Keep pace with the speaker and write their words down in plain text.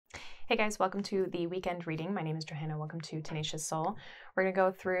Hey guys, welcome to the weekend reading. My name is Johanna. Welcome to Tenacious Soul. We're going to go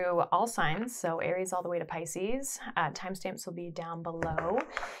through all signs, so Aries all the way to Pisces. Timestamps will be down below.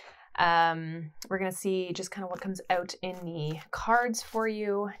 We're going to see just kind of what comes out in the cards for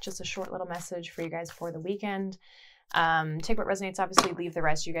you. Just a short little message for you guys for the weekend. Take what resonates, obviously leave the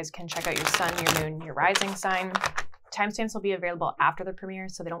rest. You guys can check out your sun, your moon, your rising sign. Timestamps will be available after the premiere,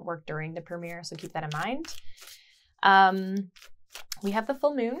 so they don't work during the premiere, so keep that in mind. We have the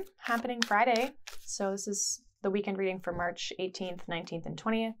full moon happening Friday. So this is the weekend reading for March 18th, 19th, and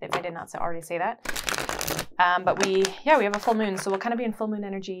 20th, if I did not already say that. But we have a full moon. So we'll kind of be in full moon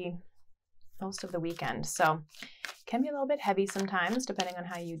energy most of the weekend. So it can be a little bit heavy sometimes, depending on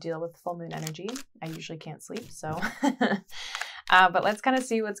how you deal with full moon energy. I usually can't sleep, so. But let's kind of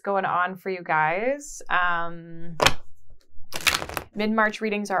see what's going on for you guys. Mid-March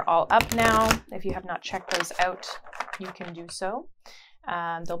readings are all up now. If you have not checked those out, you can do so.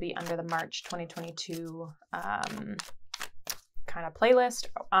 They'll be under the March 2022 kind of playlist.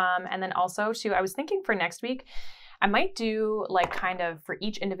 And then also too, I was thinking for next week, I might do like kind of for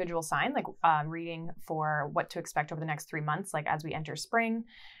each individual sign, like reading for what to expect over the next 3 months, like as we enter spring.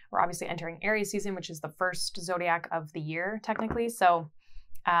 We're obviously entering Aries season, which is the first zodiac of the year, technically. So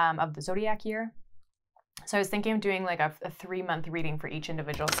of the zodiac year. So I was thinking of doing like a 3-month reading for each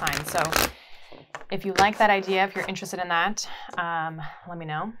individual sign. So if you like that idea, if you're interested in that, let me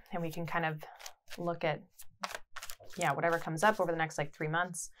know. And we can kind of look at, whatever comes up over the next like 3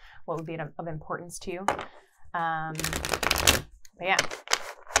 months, what would be of importance to you. But yeah,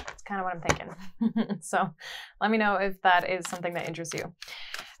 that's kind of what I'm thinking. So let me know if that is something that interests you.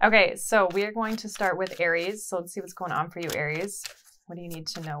 Okay, so we are going to start with Aries. So let's see what's going on for you, Aries. What do you need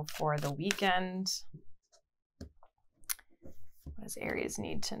to know for the weekend? What does Aries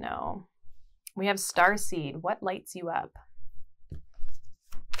need to know? We have Starseed. What lights you up?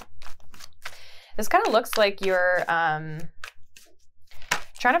 This kind of looks like you're trying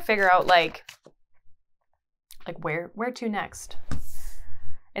to figure out like where to next.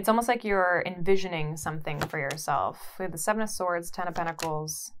 It's almost like you're envisioning something for yourself. We have the Seven of Swords, Ten of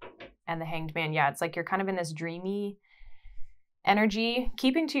Pentacles, and the Hanged Man. Yeah, it's like you're kind of in this dreamy energy,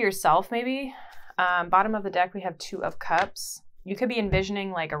 keeping to yourself maybe. Bottom of the deck, we have Two of Cups. You could be envisioning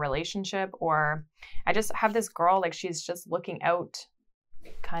like a relationship, or I just have this girl, like she's just looking out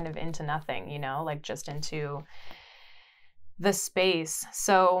kind of into nothing, you know, like just into the space.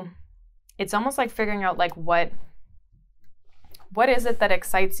 So it's almost like figuring out like what is it that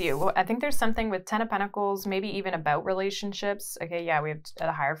excites you? Well, I think there's something with Ten of Pentacles, maybe even about relationships. Okay, yeah, we have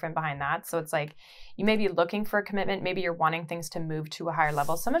the Hierophant behind that. So it's like you may be looking for a commitment. Maybe you're wanting things to move to a higher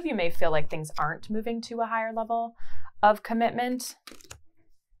level. Some of you may feel like things aren't moving to a higher level of commitment.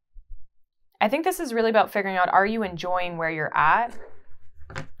 I think this is really about figuring out, are you enjoying where you're at?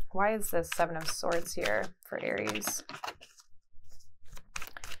 Why is this Seven of Swords here for Aries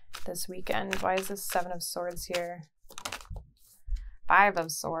this weekend? Why is this Seven of Swords here? Five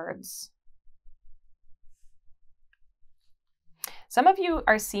of Swords. Some of you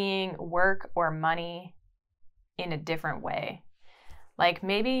are seeing work or money in a different way. Like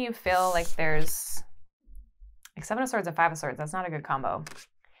maybe you feel like there's like Seven of Swords and Five of Swords. That's not a good combo.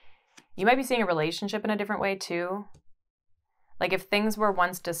 You might be seeing a relationship in a different way too. Like if things were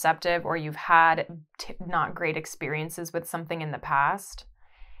once deceptive or you've had not great experiences with something in the past,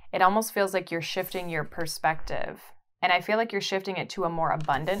 it almost feels like you're shifting your perspective. And I feel like you're shifting it to a more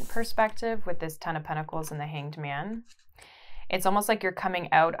abundant perspective with this Ten of Pentacles and the Hanged Man. It's almost like you're coming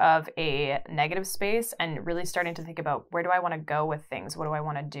out of a negative space and really starting to think about, where do I want to go with things? What do I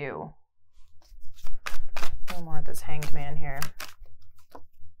want to do? A little more of this Hanged Man here.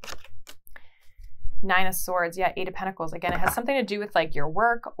 Nine of Swords. Yeah, Eight of Pentacles. Again, it has something to do with like your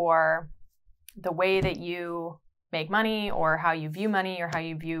work or the way that you make money or how you view money or how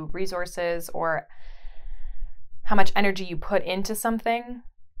you view resources or how much energy you put into something.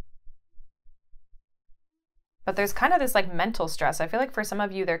 But there's kind of this like mental stress. I feel like for some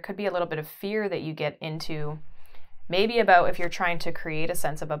of you, there could be a little bit of fear that you get into, maybe about if you're trying to create a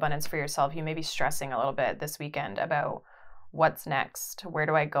sense of abundance for yourself, you may be stressing a little bit this weekend about what's next. Where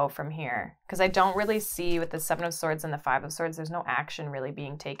do I go from here? Because I don't really see with the Seven of Swords and the Five of Swords, there's no action really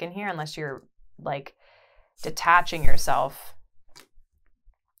being taken here unless you're like detaching yourself.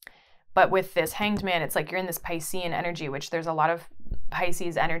 But with this Hanged Man, it's like you're in this Piscean energy, which there's a lot of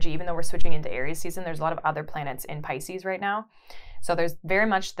Pisces energy. Even though we're switching into Aries season, there's a lot of other planets in Pisces right now. So there's very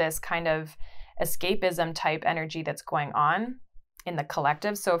much this kind of escapism type energy that's going on in the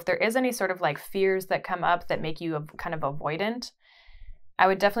collective. So if there is any sort of like fears that come up that make you kind of avoidant, I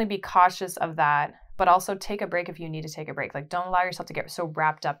would definitely be cautious of that but also take a break if you need to take a break. Like, don't allow yourself to get so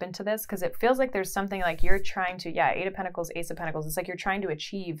wrapped up into this, because it feels like there's something like you're trying to, yeah, 8 of Pentacles, Ace of Pentacles. It's like you're trying to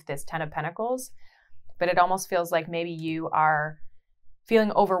achieve this 10 of Pentacles, but it almost feels like maybe you are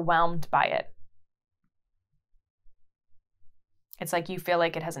feeling overwhelmed by it. It's like you feel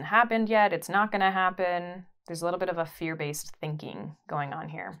like it hasn't happened yet. It's not going to happen. There's a little bit of a fear-based thinking going on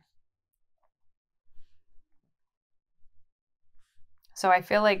here. So I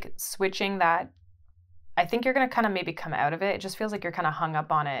feel like switching that, I think you're going to kind of maybe come out of it. It just feels like you're kind of hung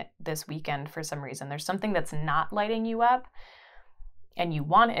up on it this weekend for some reason. There's something that's not lighting you up, and you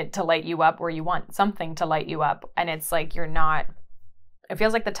want it to light you up, or you want something to light you up. And it's like you're not, it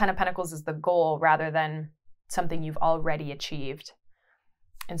feels like the 10 of Pentacles is the goal rather than something you've already achieved.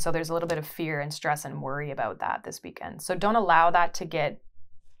 And so there's a little bit of fear and stress and worry about that this weekend. So don't allow that to get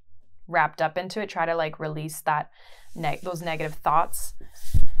wrapped up into it. Try to like release that those negative thoughts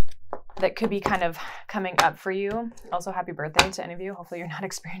that could be kind of coming up for you. Also, happy birthday to any of you. Hopefully you're not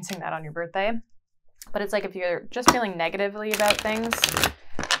experiencing that on your birthday. But it's like if you're just feeling negatively about things,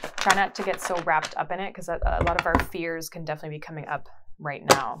 try not to get so wrapped up in it, because a lot of our fears can definitely be coming up right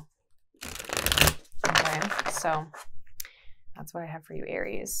now. Okay, so that's what I have for you,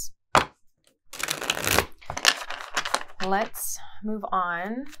 Aries. Let's move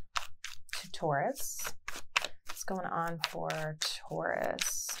on to Taurus. What's going on for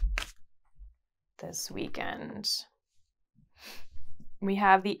Taurus this weekend? We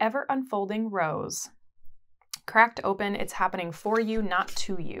have the ever unfolding rose. Cracked open, it's happening for you, not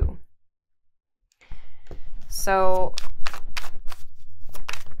to you. So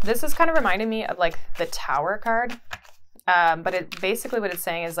this is kind of reminding me of like the Tower card. But it basically what it's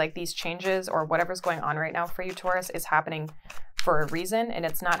saying is like these changes or whatever's going on right now for you, Taurus, is happening for a reason, and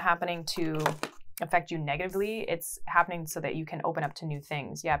it's not happening to affect you negatively. It's happening so that you can open up to new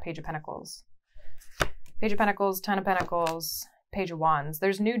things. Yeah, Page of Pentacles. Page of Pentacles, 10 of Pentacles, Page of Wands.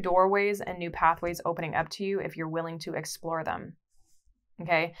 There's new doorways and new pathways opening up to you if you're willing to explore them.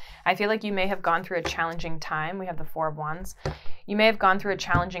 Okay, I feel like you may have gone through a challenging time. We have the 4 of Wands. You may have gone through a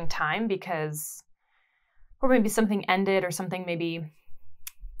challenging time because, or maybe something ended or something maybe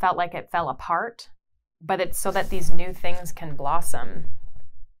felt like it fell apart, but it's so that these new things can blossom.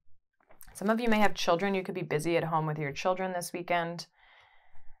 Some of you may have children. You could be busy at home with your children this weekend.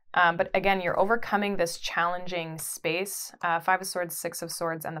 But again, you're overcoming this challenging space. 5 of Swords, 6 of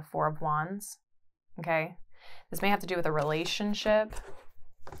Swords, and the 4 of Wands. Okay. This may have to do with a relationship.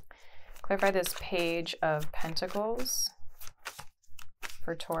 Clarify this Page of Pentacles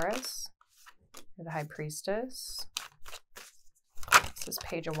for Taurus. The High Priestess. This is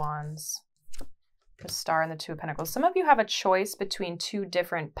Page of Wands. The Star and the 2 of Pentacles. Some of you have a choice between 2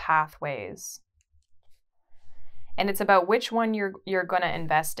 different pathways. And it's about which one you're going to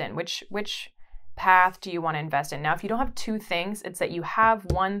invest in. Which path do you want to invest in? Now, if you don't have 2 things, it's that you have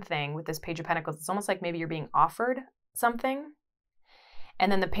one thing with this Page of Pentacles. It's almost like maybe you're being offered something.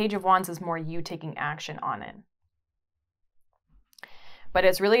 And then the Page of Wands is more you taking action on it. But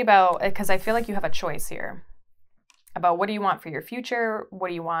it's really about, because I feel like you have a choice here about what do you want for your future? What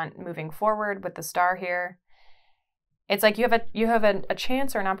do you want moving forward with the Star here? It's like you have a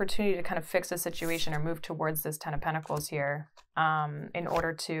chance or an opportunity to kind of fix a situation or move towards this 10 of Pentacles here in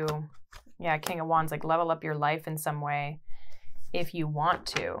order to, yeah, King of Wands, like level up your life in some way if you want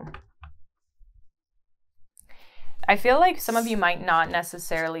to. I feel like some of you might not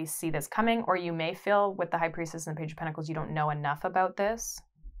necessarily see this coming, or you may feel with the High Priestess and the Page of Pentacles you don't know enough about this.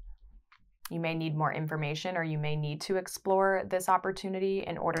 You may need more information, or you may need to explore this opportunity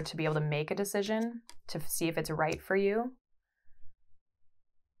in order to be able to make a decision to see if it's right for you.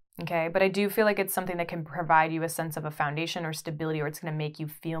 Okay, but I do feel like it's something that can provide you a sense of a foundation or stability, or it's going to make you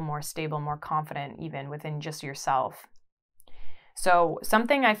feel more stable, more confident even within just yourself. So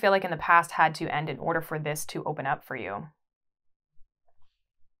something I feel like in the past had to end in order for this to open up for you.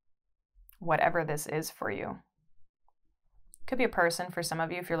 Whatever this is for you. Could be a person for some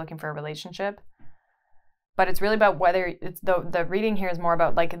of you if you're looking for a relationship. But it's really about whether it's the reading here is more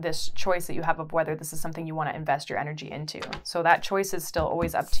about like this choice that you have of whether this is something you want to invest your energy into. So that choice is still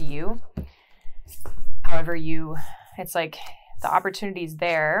always up to you. However, it's like the opportunity's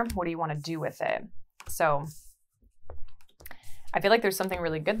there. What do you want to do with it? So I feel like there's something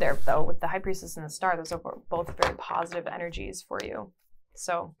really good there, though, with the High Priestess and the Star. Those are both very positive energies for you.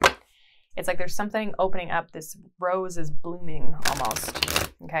 So it's like there's something opening up. This rose is blooming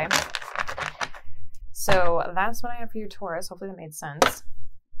almost, okay? So that's what I have for you, Taurus. Hopefully that made sense.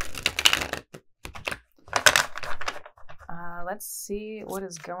 Let's see what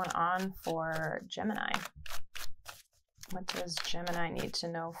is going on for Gemini. What does Gemini need to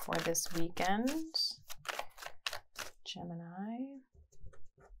know for this weekend? Gemini.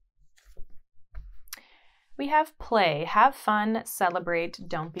 We have play, have fun, celebrate,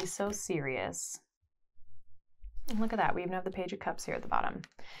 don't be so serious. And look at that. We even have the Page of Cups here at the bottom.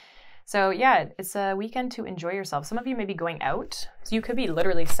 So yeah, it's a weekend to enjoy yourself. Some of you may be going out. So you could be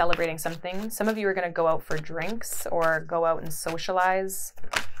literally celebrating something. Some of you are going to go out for drinks or go out and socialize.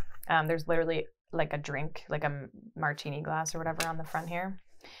 There's literally like a drink, like a martini glass or whatever on the front here.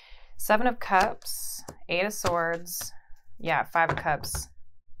 7 of Cups, 8 of Swords. Yeah, 5 of Cups.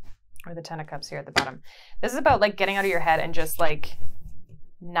 Or the 10 of Cups here at the bottom. This is about like getting out of your head and just like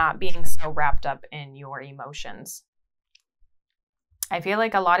not being so wrapped up in your emotions. I feel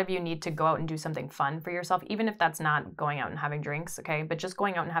like a lot of you need to go out and do something fun for yourself, even if that's not going out and having drinks, okay? But just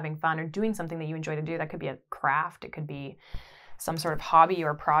going out and having fun or doing something that you enjoy to do. That could be a craft. It could be some sort of hobby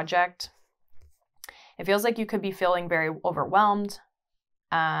or project. It feels like you could be feeling very overwhelmed,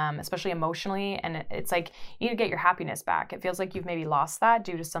 especially emotionally. And it's like you need to get your happiness back. It feels like you've maybe lost that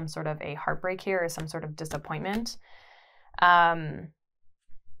due to some sort of a heartbreak here or some sort of disappointment.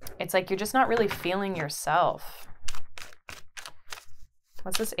 It's like you're just not really feeling yourself.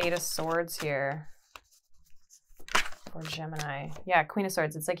 What's this 8 of Swords here for Gemini? Yeah, Queen of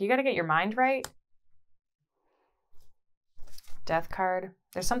Swords. It's like you got to get your mind right. Death card.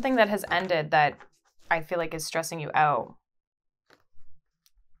 There's something that has ended that I feel like is stressing you out.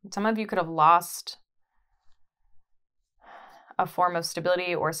 Some of you could have lost a form of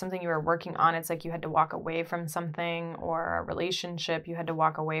stability or something you were working on. It's like you had to walk away from something, or a relationship you had to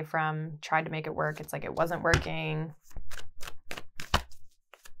walk away from, tried to make it work. It's like it wasn't working.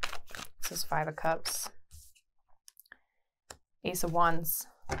 This is 5 of Cups. Ace of Wands.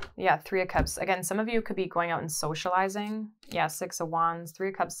 Yeah, 3 of Cups. Again, some of you could be going out and socializing. Yeah, 6 of Wands. 3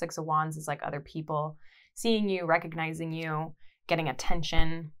 of Cups, 6 of Wands is like other people seeing you, recognizing you, getting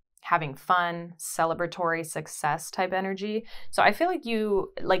attention, having fun, celebratory success type energy. So I feel like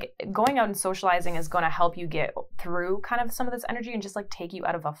you, like going out and socializing is going to help you get through kind of some of this energy and just like take you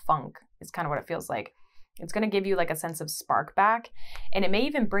out of a funk. It's kind of what it feels like. It's going to give you like a sense of spark back, and it may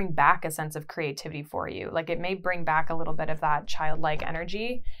even bring back a sense of creativity for you. Like it may bring back a little bit of that childlike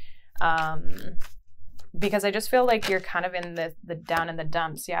energy. Because I just feel like you're kind of in the down in the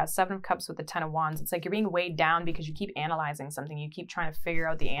dumps. Yeah, 7 of Cups with the 10 of Wands. It's like you're being weighed down because you keep analyzing something. You keep trying to figure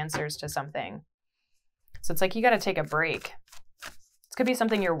out the answers to something. So it's like you got to take a break. This could be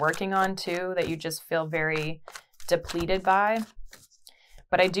something you're working on too that you just feel very depleted by.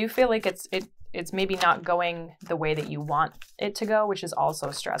 But I do feel like it's maybe not going the way that you want it to go, which is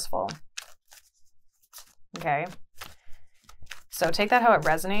also stressful. Okay. So take that how it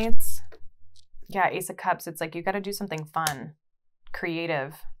resonates. Yeah, Ace of Cups. It's like you got to do something fun,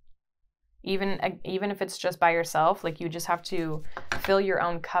 creative. Even if it's just by yourself, like you just have to fill your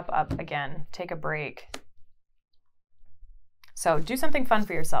own cup up again. Take a break. So do something fun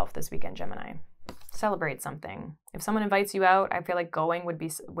for yourself this weekend, Gemini. Celebrate something. If someone invites you out, I feel like going would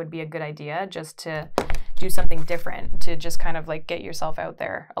be a good idea, just to do something different, to just kind of like get yourself out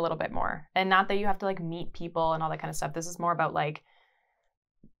there a little bit more. And not that you have to like meet people and all that kind of stuff. This is more about like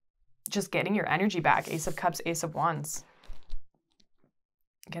just getting your energy back. Ace of Cups, Ace of Wands.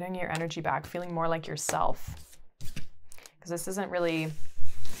 Getting your energy back, feeling more like yourself. Because this isn't really,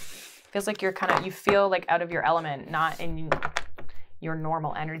 feels like you're kind of, you feel like out of your element, not in your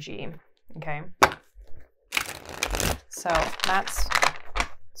normal energy. Okay. So that's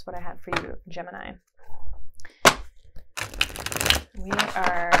what I have for you, Gemini. We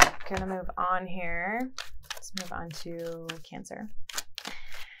are going to move on here. Let's move on to Cancer.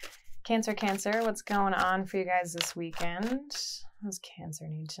 Cancer, what's going on for you guys this weekend? What does Cancer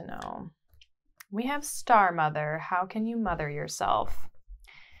need to know? We have Star Mother. How can you mother yourself?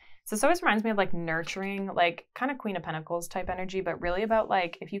 So this always reminds me of like nurturing, like kind of Queen of Pentacles type energy, but really about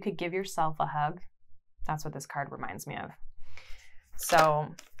like if you could give yourself a hug. That's what this card reminds me of. So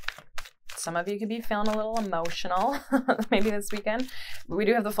some of you could be feeling a little emotional maybe this weekend. But we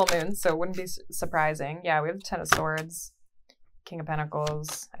do have the full moon, so it wouldn't be surprising. Yeah, we have the 10 of Swords, King of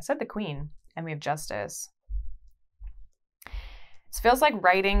Pentacles. I said the Queen, and we have Justice. This feels like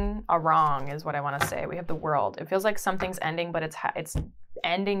righting a wrong is what I want to say. We have the World. It feels like something's ending, but it's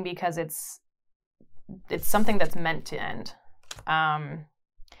ending because it's something that's meant to end.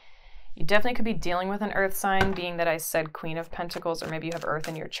 You definitely could be dealing with an earth sign, being that I said Queen of Pentacles, or maybe you have earth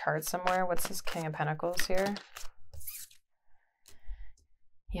in your chart somewhere. What's this King of Pentacles here?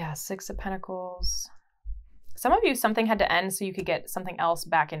 Yeah, 6 of Pentacles. Some of you, something had to end so you could get something else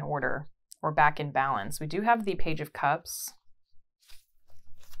back in order or back in balance. We do have the Page of Cups.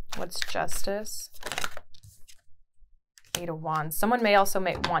 What's Justice? Eight of Wands. Someone may also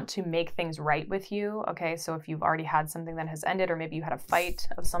want to make things right with you. Okay, so if you've already had something that has ended, or maybe you had a fight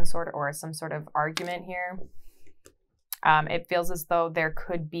of some sort or some sort of argument here, it feels as though there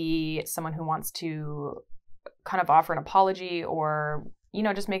could be someone who wants to kind of offer an apology or, you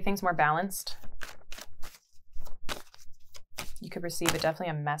know, just make things more balanced. You could receive definitely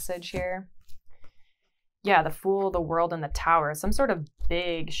a message here. Yeah, the Fool, the World, and the Tower. Some sort of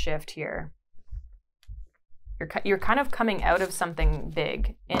big shift here. You're kind of coming out of something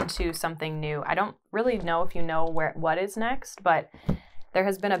big into something new. I don't really know if you know what is next, but there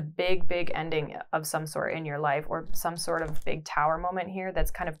has been a big ending of some sort in your life, or some sort of big tower moment here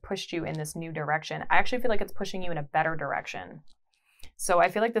that's kind of pushed you in this new direction. I actually feel like it's pushing you in a better direction. So I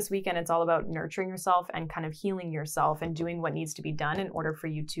feel like this weekend it's all about nurturing yourself and kind of healing yourself and doing what needs to be done in order for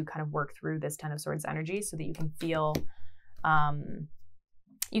you to kind of work through this Ten of Swords energy so that you can feel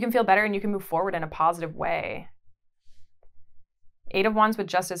better and you can move forward in a positive way. Eight of Wands with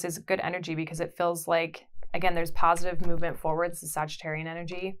Justice is good energy because it feels like, again, there's positive movement forward. It's a Sagittarian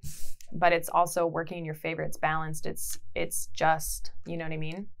energy, but it's also working in your favor. It's balanced. It's just, you know what I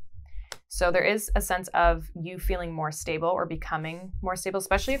mean? So there is a sense of you feeling more stable or becoming more stable,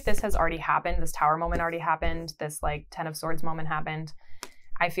 especially if this has already happened. This Tower moment already happened. This like Ten of Swords moment happened.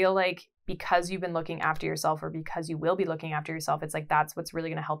 I feel like because you've been looking after yourself, or because you will be looking after yourself, it's like that's what's really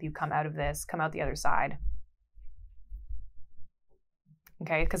going to help you come out of this, come out the other side.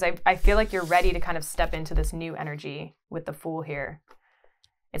 Okay, because I feel like you're ready to kind of step into this new energy with the Fool here.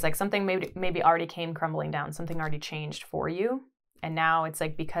 It's like something maybe already came crumbling down, something already changed for you. And now it's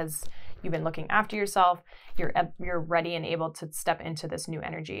like because you've been looking after yourself, you're ready and able to step into this new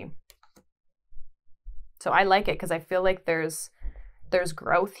energy. So I like it because I feel like there's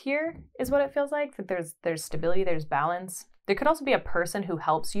growth here is what it feels like. That there's stability, there's balance. There could also be a person who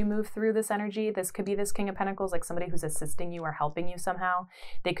helps you move through this energy. This could be this King of Pentacles, like somebody who's assisting you or helping you somehow.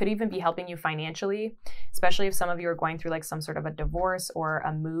 They could even be helping you financially, especially if some of you are going through like some sort of a divorce or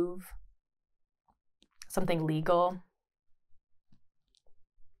a move, something legal.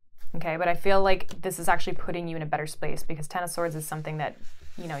 Okay, but I feel like this is actually putting you in a better space because Ten of Swords is something that,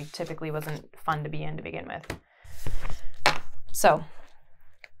 you know, typically wasn't fun to be in to begin with. So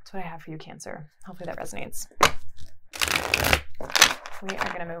that's what I have for you, Cancer. Hopefully that resonates. We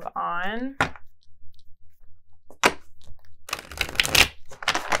are going to move on.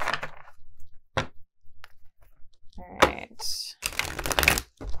 All right.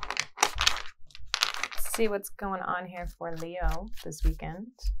 Let's see what's going on here for Leo this weekend.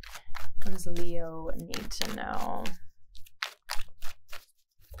 What does Leo need to know?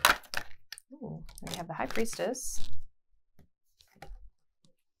 Ooh, we have the High Priestess.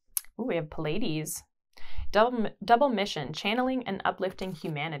 Ooh, we have Pleiades. Double mission, channeling and uplifting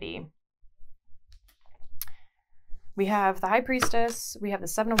humanity. We have the High Priestess, we have the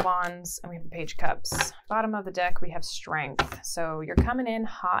Seven of Wands, and we have the Page of Cups. Bottom of the deck, we have Strength. So you're coming in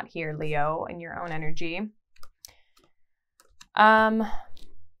hot here, Leo, in your own energy. I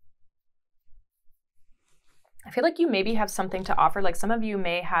feel like you maybe have something to offer. Like some of you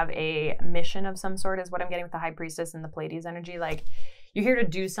may have a mission of some sort is what I'm getting with the High Priestess and the Pleiades energy. Like you're here to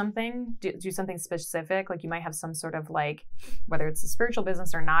do something specific. Like you might have some sort of like, whether it's a spiritual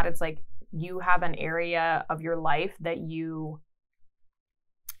business or not, it's like you have an area of your life that you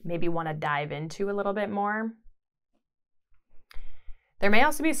maybe want to dive into a little bit more. There may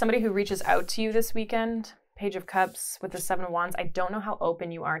also be somebody who reaches out to you this weekend. Page of Cups with the Seven of Wands. I don't know how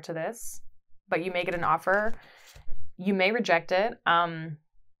open you are to this, but you may get an offer. You may reject it.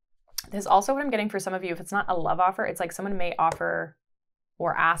 There's also what I'm getting for some of you. If it's not a love offer, it's like someone may offer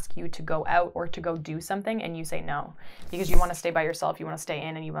or ask you to go out or to go do something and you say no because you want to stay by yourself, you want to stay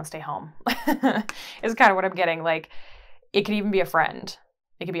in, and you want to stay home. Is kind of what I'm getting. Like it could even be a friend.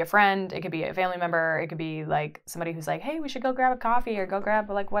 It could be a friend, it could be a family member, it could be like somebody who's like, hey, we should go grab a coffee or go grab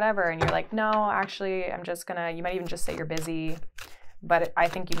like whatever. And you're like, no, actually, you might even just say you're busy, but I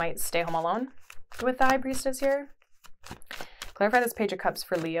think you might stay home alone with the High Priestess here. Clarify this Page of Cups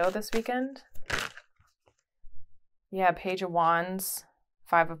for Leo this weekend. Yeah, Page of Wands.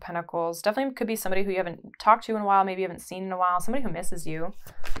 Five of Pentacles. Definitely could be somebody who you haven't talked to in a while, maybe you haven't seen in a while, somebody who misses you.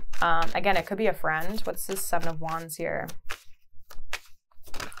 Again, it could be a friend. What's this Seven of Wands here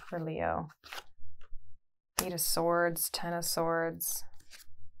for Leo? Eight of Swords, Ten of Swords.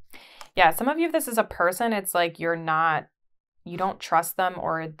 Yeah, some of you, if this is a person, it's like you don't trust them,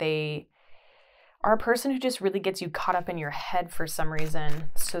 or they are a person who just really gets you caught up in your head for some reason.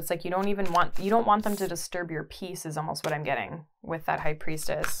 So it's like you don't want them to disturb your peace is almost what I'm getting with that High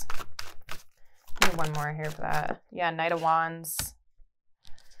Priestess. Maybe one more here for that. Yeah, Knight of Wands,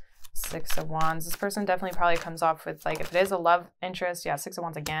 Six of Wands. This person definitely probably comes off with, like, if it is a love interest, yeah, Six of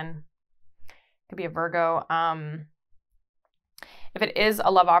Wands again. Could be a Virgo. If it is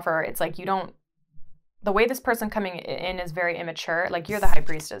a love offer, it's like you don't, the way this person coming in is very immature. Like, you're the High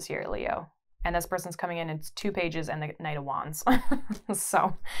Priestess here, Leo. And this person's coming in, it's 2 pages and the Knight of Wands.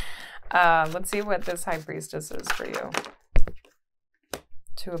 So let's see what this High Priestess is for you.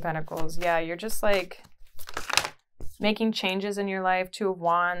 2 of Pentacles. Yeah, you're just like making changes in your life. 2 of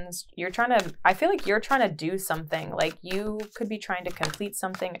Wands. You're trying to, I feel like you're trying to do something. Like, you could be trying to complete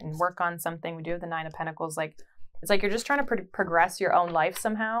something and work on something. We do have the 9 of Pentacles. Like, it's like you're just trying to progress your own life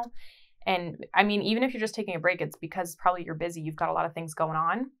somehow. And I mean, even if you're just taking a break, it's because probably you're busy. You've got a lot of things going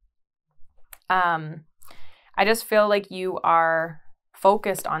on. I just feel like you are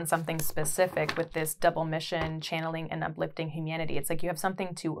focused on something specific with this double mission, channeling and uplifting humanity. It's like you have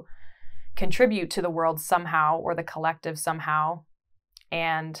something to contribute to the world somehow, or the collective somehow,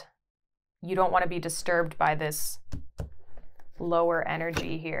 and you don't want to be disturbed by this lower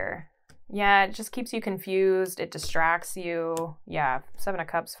energy here. Yeah, it just keeps you confused. It distracts you. Yeah, 7 of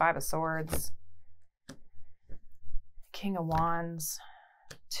Cups, 5 of Swords, King of Wands,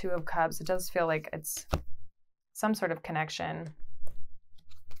 2 of Cups. It does feel like it's some sort of connection.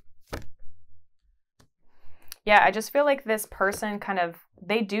 Yeah, I just feel like this person kind of,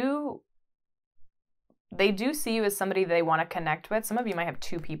 they do see you as somebody they want to connect with. Some of you might have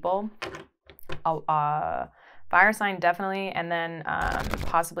 2 people. Fire sign, definitely, and then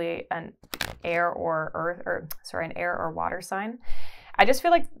possibly an air or an air or water sign. I just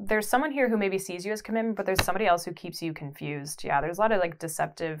feel like there's someone here who maybe sees you as commitment, but there's somebody else who keeps you confused. Yeah, there's a lot of like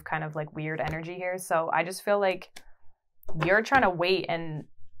deceptive kind of like weird energy here. So I just feel like you're trying to wait and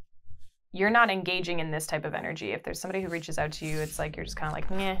you're not engaging in this type of energy. If there's somebody who reaches out to you, it's like you're just kind of like,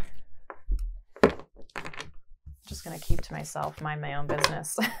 meh. Just going to keep to myself, mind my own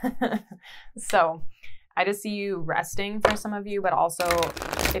business. So I just see you resting for some of you, but also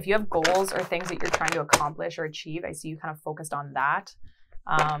if you have goals or things that you're trying to accomplish or achieve, I see you kind of focused on that.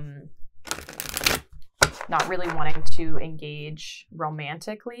 Not really wanting to engage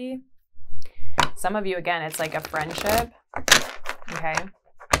romantically. Some of you, again, it's like a friendship. Okay.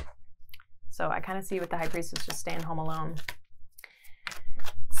 So I kind of see with the High Priestess just staying home alone.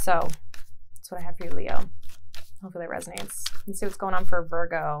 So that's what I have for you, Leo. Hopefully that resonates. Let's see what's going on for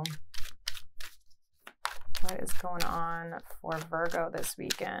Virgo. What is going on for Virgo this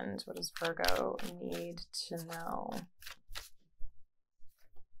weekend? What does Virgo need to know?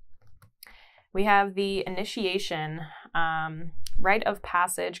 We have the initiation, rite of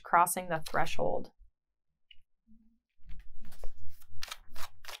passage, crossing the threshold.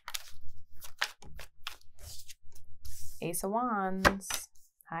 Ace of Wands,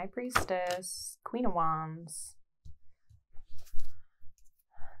 High Priestess, Queen of Wands.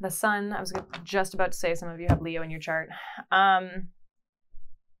 The Sun, I was just about to say some of you have Leo in your chart.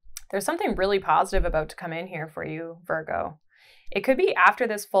 There's something really positive about to come in here for you, Virgo. It could be after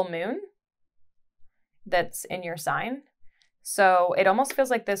this full moon that's in your sign. So it almost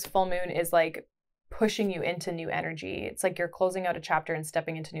feels like this full moon is like pushing you into new energy. It's like you're closing out a chapter and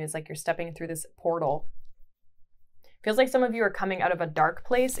stepping into new. It's like you're stepping through this portal. Feels like some of you are coming out of a dark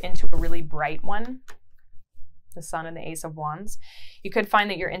place into a really bright one. The Sun and the Ace of Wands. You could find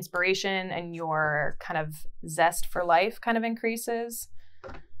that your inspiration and your kind of zest for life kind of increases.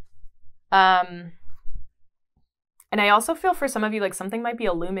 And I also feel for some of you like something might be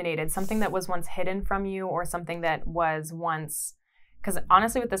illuminated, something that was once hidden from you, or something that was once, because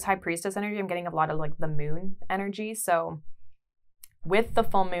honestly with this High Priestess energy, I'm getting a lot of like the moon energy. So with the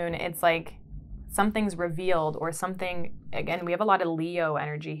full moon, it's like something's revealed or something, again, we have a lot of Leo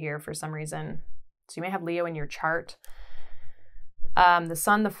energy here for some reason. So you may have Leo in your chart. The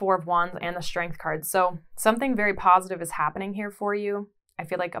Sun, the 4 of Wands, and the Strength card. So something very positive is happening here for you. I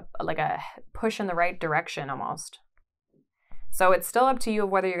feel like a push in the right direction almost. So it's still up to you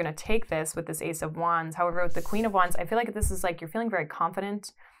whether you're going to take this with this Ace of Wands. However, with the Queen of Wands, I feel like this is like you're feeling very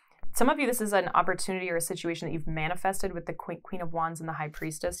confident. Some of you, this is an opportunity or a situation that you've manifested with the Queen of Wands and the High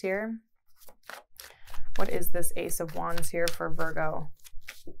Priestess here. What is this Ace of Wands here for Virgo?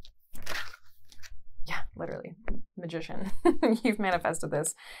 Yeah, literally. Magician. You've manifested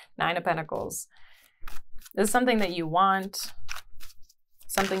this. 9 of Pentacles. This is something that you want.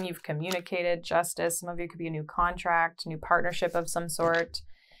 Something you've communicated. Justice. Some of you could be a new contract, new partnership of some sort.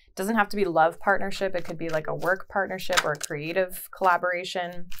 It doesn't have to be love partnership. It could be like a work partnership or a creative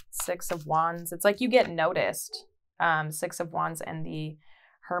collaboration. 6 of Wands. It's like you get noticed. 6 of Wands and the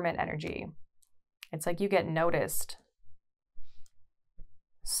Hermit energy. It's like you get noticed.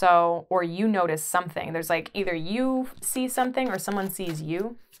 So, or you notice something. There's like either you see something or someone sees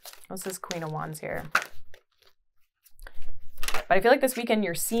you. What's this Queen of Wands here? But I feel like this weekend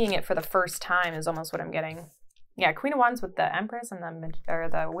you're seeing it for the first time is almost what I'm getting. Yeah, Queen of Wands with the Empress and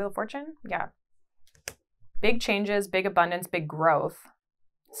the Wheel of Fortune. Yeah. Big changes, big abundance, big growth,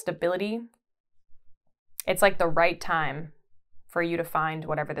 stability. It's like the right time for you to find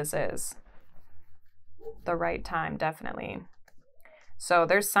whatever this is. The right time, definitely. So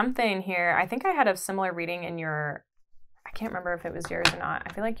there's something here. I think I had a similar reading in your, I can't remember if it was yours or not.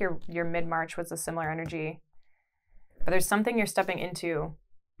 I feel like your mid-March was a similar energy. But there's something you're stepping into.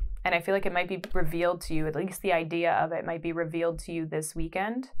 And I feel like it might be revealed to you, at least the idea of it might be revealed to you this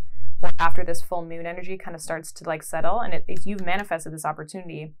weekend. After this full moon energy kind of starts to like settle, and you've manifested this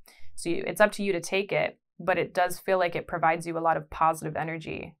opportunity. So it's up to you to take it, but it does feel like it provides you a lot of positive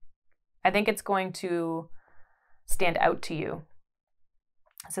energy. I think it's going to stand out to you.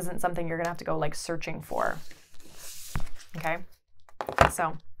 This isn't something you're going to have to go like searching for. Okay.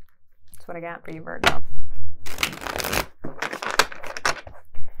 So that's what I got for you, Virgo.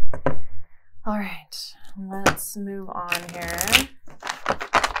 All right, let's move on here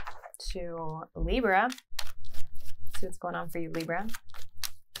to Libra. See what's going on for you, Libra.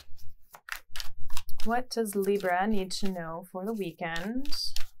 What does Libra need to know for the weekend?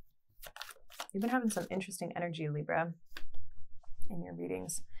 You've been having some interesting energy, Libra, in your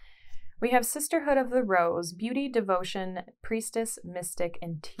readings. We have Sisterhood of the Rose, Beauty, Devotion, Priestess, Mystic,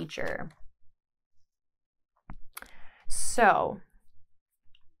 and Teacher. So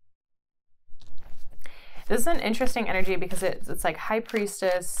this is an interesting energy because it's like High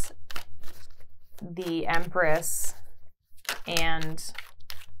Priestess, the Empress, and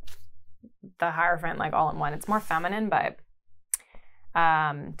the Hierophant like all in one. It's more feminine, but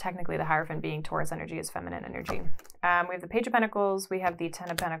technically the Hierophant being Taurus energy is feminine energy. We have the Page of Pentacles, we have the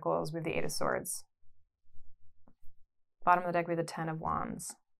Ten of Pentacles, we have the Eight of Swords. Bottom of the deck, we have the Ten of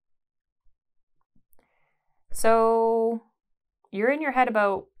Wands. So you're in your head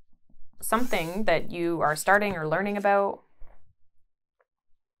about something that you are starting or learning about.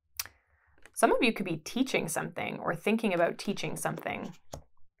 Some of you could be teaching something or thinking about teaching something.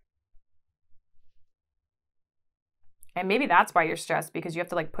 And maybe that's why you're stressed, because you have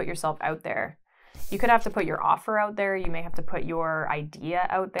to like put yourself out there. You could have to put your offer out there. You may have to put your idea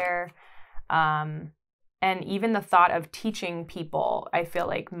out there. And even the thought of teaching people, I feel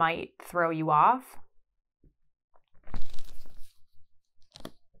like might throw you off.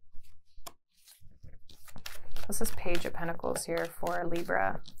 What's this Page of Pentacles here for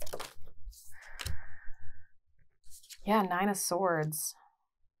Libra? Yeah, Nine of Swords.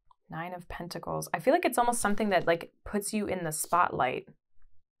 Nine of Pentacles. I feel like it's almost something that like puts you in the spotlight.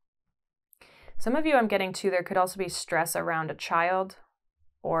 Some of you I'm getting to, there could also be stress around a child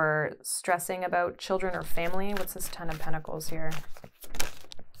or stressing about children or family. What's this Ten of Pentacles here?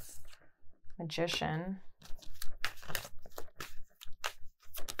 Magician.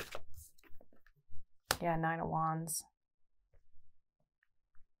 Yeah, Nine of Wands.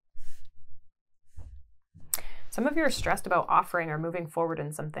 Some of you are stressed about offering or moving forward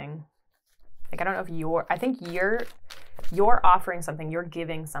in something. Like, I don't know if I think you're offering something, you're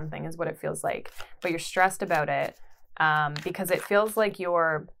giving something is what it feels like, but you're stressed about it because it feels like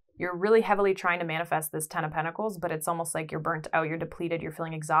you're really heavily trying to manifest this Ten of Pentacles, but it's almost like you're burnt out, you're depleted, you're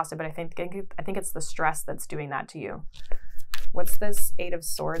feeling exhausted, but I think it's the stress that's doing that to you. What's this Eight of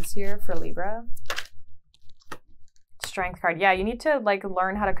Swords here for Libra? Strength card. Yeah, you need to like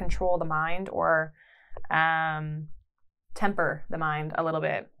learn how to control the mind or temper the mind a little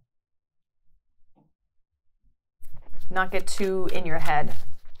bit. Not get too in your head,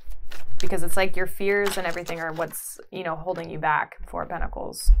 because it's like your fears and everything are what's, holding you back. Four of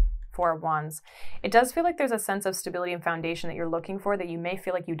Pentacles, Four of Wands. It does feel like there's a sense of stability and foundation that you're looking for that you may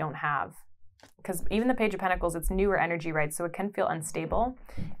feel like you don't have. Because even the Page of Pentacles, it's newer energy, right? So it can feel unstable.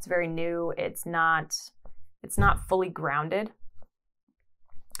 It's very new. It's not fully grounded.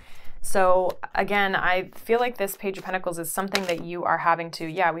 So again, I feel like this Page of Pentacles is something that you are having to,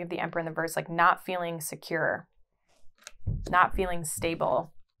 we have the Emperor in the verse, like not feeling secure, not feeling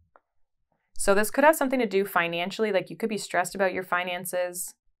stable. So this could have something to do financially, like you could be stressed about your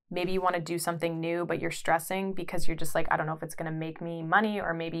finances. Maybe you want to do something new, but you're stressing because you're just like, I don't know if it's going to make me money,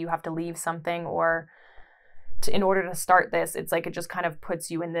 or maybe you have to leave something, or in order to start this, it's like it just kind of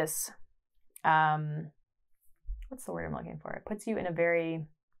puts you in this, what's the word I'm looking for? It puts you in a very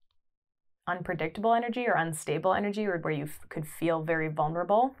unpredictable energy or unstable energy, or where you could feel very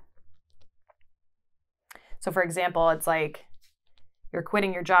vulnerable. So for example, it's like you're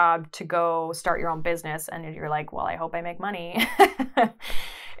quitting your job to go start your own business, and you're like, well, I hope I make money.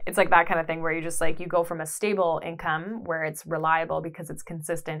 It's like that kind of thing where you just like, you go from a stable income where it's reliable because it's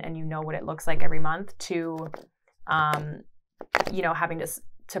consistent and you know what it looks like every month to, you know, having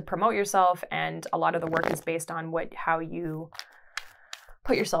to promote yourself. And a lot of the work is based on how you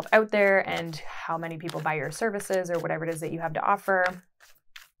put yourself out there and how many people buy your services or whatever it is that you have to offer.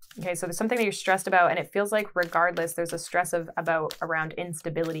 Okay, so there's something that you're stressed about, and it feels like regardless, there's a stress around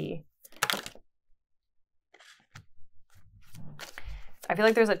instability. I feel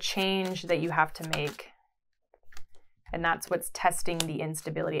like there's a change that you have to make, and that's what's testing the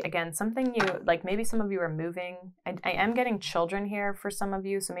instability. Again, something like maybe some of you are moving. I am getting children here for some of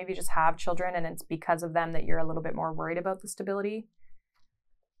you, so maybe you just have children and it's because of them that you're a little bit more worried about the stability.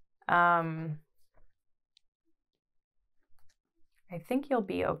 I think you'll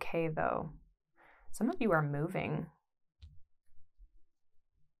be okay though. Some of you are moving.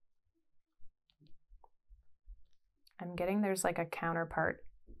 I'm getting there's like a counterpart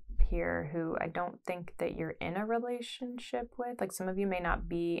here who I don't think that you're in a relationship with. Like some of you may not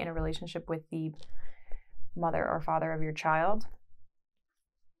be in a relationship with the mother or father of your child.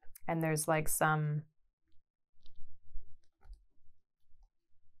 And there's like some,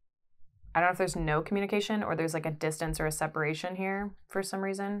 I don't know if there's no communication or there's like a distance or a separation here for some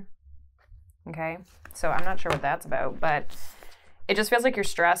reason. Okay, so I'm not sure what that's about, but it just feels like you're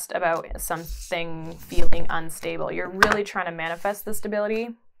stressed about something feeling unstable. You're really trying to manifest the stability.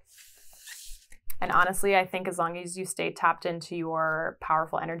 And honestly, I think as long as you stay tapped into your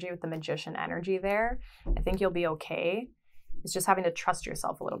powerful energy with the magician energy there, I think you'll be okay. It's just having to trust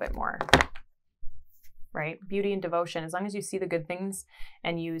yourself a little bit more. Right? Beauty and devotion. As long as you see the good things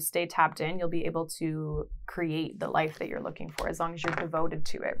and you stay tapped in, you'll be able to create the life that you're looking for as long as you're devoted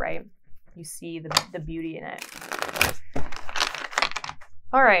to it, right? You see the beauty in it.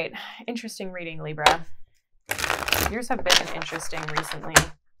 All right. Interesting reading, Libra. Yours have been interesting recently.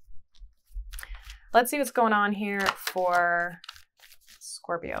 Let's see what's going on here for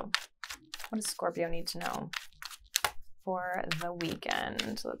Scorpio. What does Scorpio need to know for the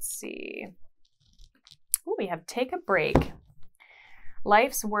weekend? Let's see. Ooh, we have take a break. A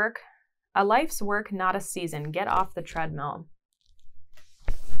life's work, not a season. Get off the treadmill.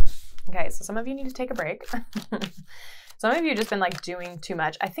 Okay, so some of you need to take a break. Some of you have just been like doing too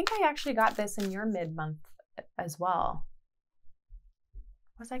much. I think I actually got this in your mid-month as well.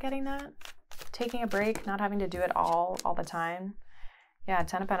 Was I getting that? Taking a break, not having to do it all the time. Yeah,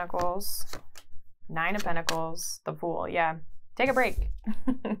 10 of Pentacles, 9 of Pentacles, the Fool. Yeah, take a break.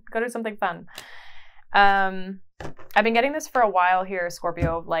 Go do something fun. I've been getting this for a while here,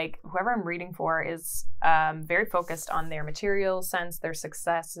 Scorpio. Like whoever I'm reading for is very focused on their material sense, their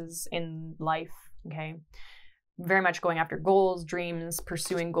successes in life. Okay, very much going after goals, dreams,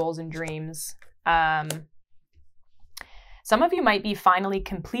 pursuing goals and dreams. Some of you might be finally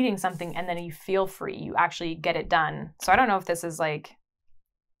completing something and then you feel free. You actually get it done. So I don't know if this is like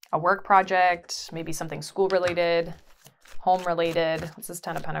a work project, maybe something school related, home related. What's this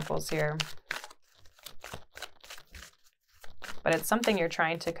 10 of Pentacles here? But it's something you're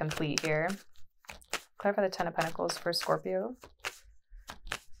trying to complete here. Clarify the 10 of Pentacles for Scorpio.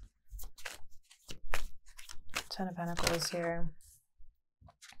 10 of Pentacles here.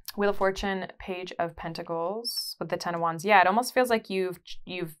 Wheel of Fortune, Page of Pentacles with the 10 of Wands. Yeah, it almost feels like you've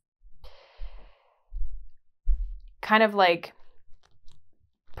kind of like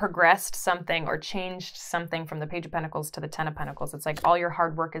progressed something or changed something from the Page of Pentacles to the 10 of Pentacles. It's like all your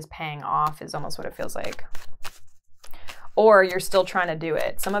hard work is paying off is almost what it feels like. Or you're still trying to do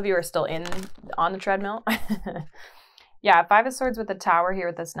it. Some of you are still on the treadmill. Yeah, 5 of Swords with the Tower here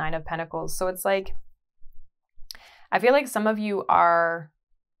with this 9 of Pentacles. So it's like, I feel like some of you are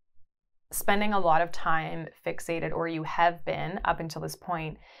spending a lot of time fixated, or you have been up until this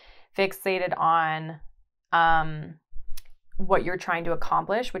point, fixated on what you're trying to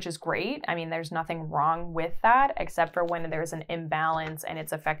accomplish, which is great. I mean, there's nothing wrong with that, except for when there's an imbalance and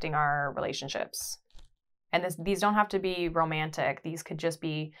it's affecting our relationships. And these don't have to be romantic. These could just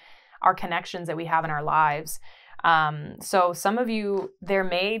be our connections that we have in our lives. So some of you, there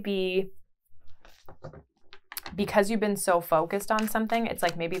may be, because you've been so focused on something, it's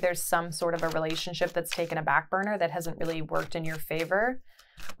like maybe there's some sort of a relationship that's taken a back burner that hasn't really worked in your favor.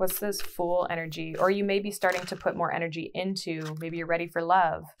 What's this Fool energy? Or you may be starting to put more energy into, maybe you're ready for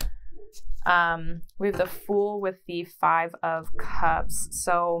love. We have the Fool with the 5 of Cups.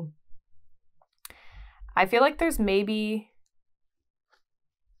 So I feel like there's maybe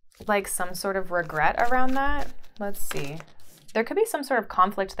like some sort of regret around that. Let's see. There could be some sort of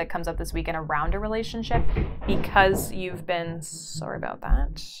conflict that comes up this weekend around a relationship because you've been, sorry about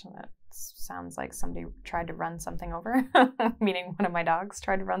that. Sounds like somebody tried to run something over, meaning one of my dogs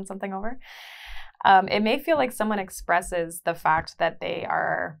tried to run something over. It may feel like someone expresses the fact that they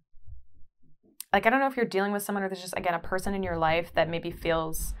are, like, I don't know if you're dealing with someone or there's just, again, a person in your life that maybe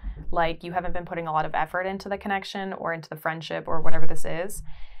feels like you haven't been putting a lot of effort into the connection or into the friendship or whatever this is.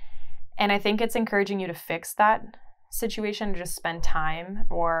 And I think it's encouraging you to fix that situation, just spend time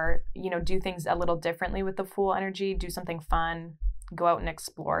or, do things a little differently with the Fool energy, do something fun, go out and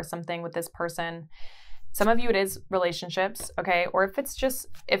explore something with this person. Some of you, it is relationships, okay? Or if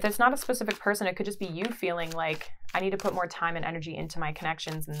it's not a specific person, it could just be you feeling like I need to put more time and energy into my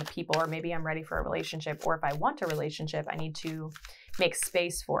connections and the people, or maybe I'm ready for a relationship. Or if I want a relationship, I need to make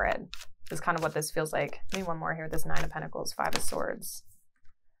space for it. Is kind of what this feels like. Maybe one more here, this 9 of Pentacles, 5 of Swords.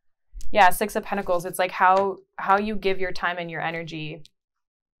 Yeah, 6 of Pentacles. It's like how you give your time and your energy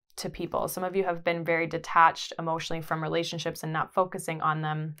to people. Some of you have been very detached emotionally from relationships and not focusing on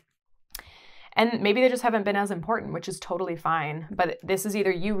them. And maybe they just haven't been as important, which is totally fine. But this is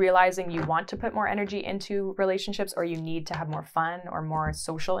either you realizing you want to put more energy into relationships, or you need to have more fun or more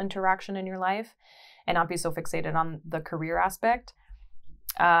social interaction in your life and not be so fixated on the career aspect.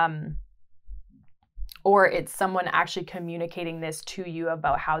 Or it's someone actually communicating this to you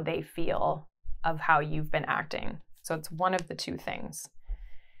about how they feel of how you've been acting. So it's one of the two things.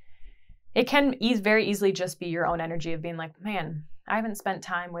 It can very easily just be your own energy of being like, man, I haven't spent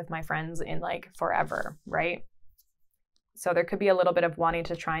time with my friends in like forever, right? So there could be a little bit of wanting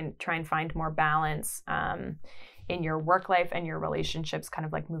to try and find more balance in your work life and your relationships kind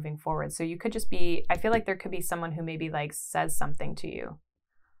of like moving forward. So you could just be, I feel like there could be someone who maybe like says something to you,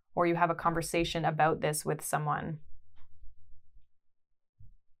 or you have a conversation about this with someone.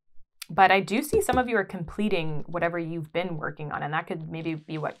 But I do see some of you are completing whatever you've been working on, and that could maybe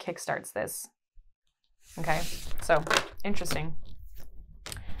be what kickstarts this. Okay, so interesting.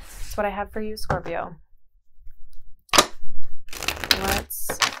 That's what I have for you, Scorpio. Let's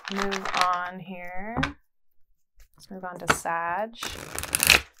move on here. Let's move on to Sag.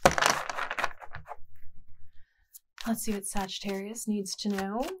 Let's see what Sagittarius needs to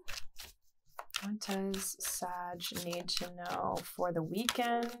know. What does Sag need to know for the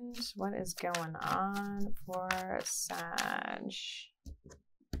weekend? What is going on for Sag?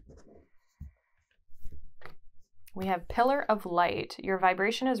 We have Pillar of Light. Your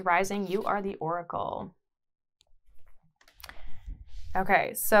vibration is rising. You are the Oracle.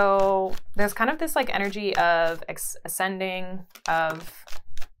 Okay, so there's kind of this like energy of ascending, of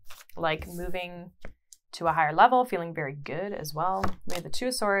like moving to a higher level, feeling very good as well. We have the 2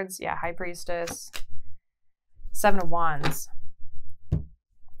 of Swords, yeah, High Priestess, 7 of Wands,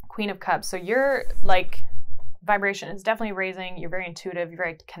 Queen of Cups. So your like vibration is definitely raising. You're very intuitive. You're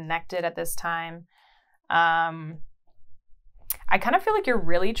very connected at this time. I kind of feel like you're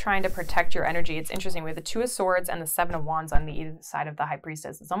really trying to protect your energy. It's interesting. We have the 2 of Swords and the 7 of Wands on the either side of the High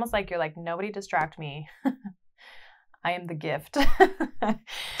Priestess. It's almost like you're like, nobody distract me. I am the gift.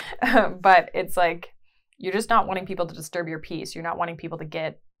 But it's like, you're just not wanting people to disturb your peace. You're not wanting people to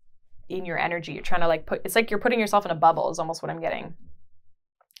get in your energy. You're trying to like it's like you're putting yourself in a bubble is almost what I'm getting.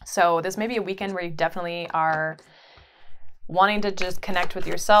 So this may be a weekend where you definitely are wanting to just connect with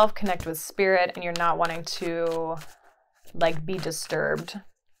yourself, connect with spirit, and you're not wanting to like be disturbed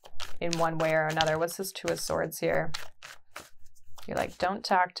in one way or another. What's this 2 of Swords here? You're like, don't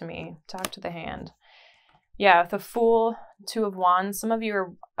talk to me, talk to the hand. Yeah, the Fool, 2 of Wands. Some of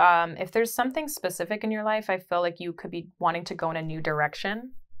you are, if there's something specific in your life, I feel like you could be wanting to go in a new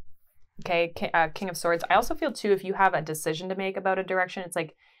direction. Okay, King of Swords. I also feel too, if you have a decision to make about a direction, it's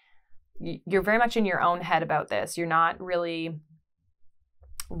like you're very much in your own head about this. You're not really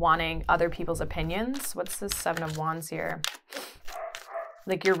wanting other people's opinions. What's this 7 of Wands here?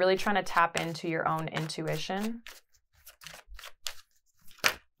 Like you're really trying to tap into your own intuition.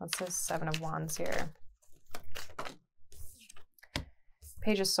 What's this 7 of Wands here?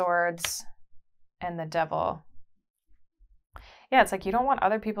 Page of Swords and the Devil. Yeah, it's like you don't want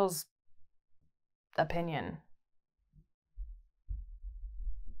other people's opinion.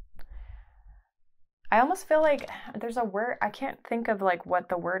 I almost feel like there's a word, I can't think of like what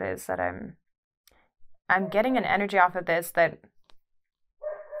the word is that I'm getting an energy off of this that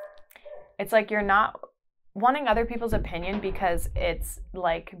it's like you're not wanting other people's opinion because it's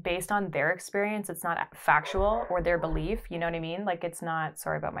like based on their experience. It's not factual or their belief. You know what I mean? Like it's not,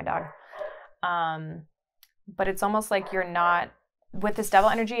 sorry about my dog. But it's almost like you're not, with this Devil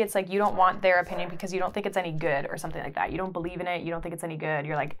energy, it's like you don't want their opinion because you don't think it's any good or something like that. You don't believe in it. You don't think it's any good.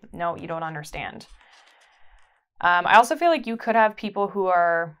 You're like, no, you don't understand. I also feel like you could have people who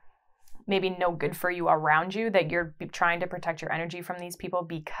are maybe no good for you around you, that you're trying to protect your energy from these people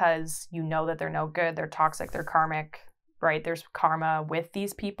because you know that they're no good, they're toxic, they're karmic, right? There's karma with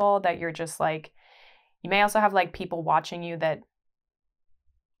these people that you're just like, you may also have like people watching you that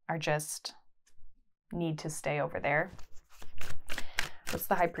are just need to stay over there. What's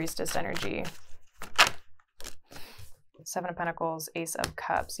the High Priestess energy? Seven of Pentacles, Ace of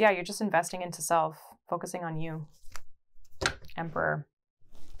Cups. Yeah, you're just investing into self, focusing on you. Emperor.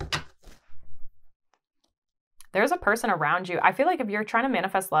 There's a person around you. I feel like if you're trying to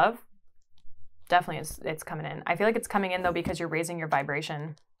manifest love, definitely it's coming in. I feel like it's coming in though because you're raising your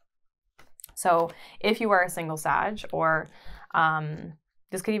vibration. So if you are a single Sag, or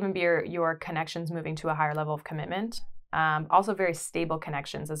this could even be your connections moving to a higher level of commitment. Also very stable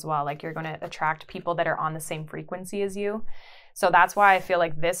connections as well. Like you're going to attract people that are on the same frequency as you. So that's why I feel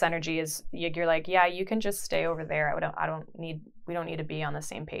like this energy is, you're like, yeah, you can just stay over there. We don't need to be on the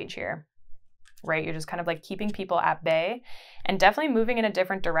same page here, right? You're just kind of like keeping people at bay and definitely moving in a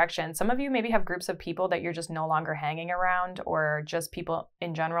different direction. Some of you maybe have groups of people that you're just no longer hanging around, or just people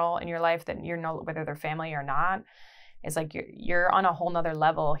in general in your life that whether they're family or not. It's like you're on a whole nother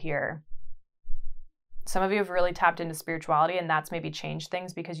level here. Some of you have really tapped into spirituality, and that's maybe changed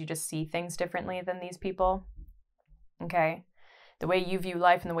things because you just see things differently than these people. Okay. The way you view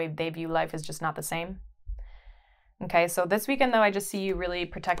life and the way they view life is just not the same. Okay. So this weekend though, I just see you really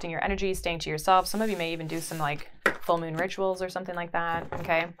protecting your energy, staying to yourself. Some of you may even do some like full moon rituals or something like that.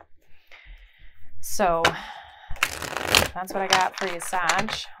 Okay. So that's what I got for you,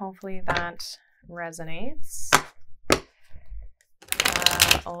 Sag. Hopefully that resonates.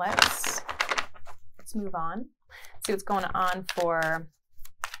 Let's move on. See what's going on for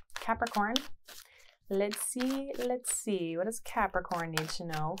Capricorn. Let's see. What does Capricorn need to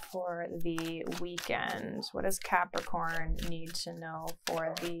know for the weekend? What does Capricorn need to know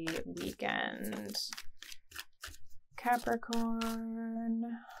for the weekend? Capricorn.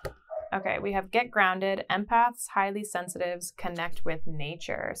 Okay, we have get grounded, empaths, highly sensitives, connect with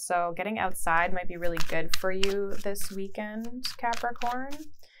nature. So getting outside might be really good for you this weekend, Capricorn.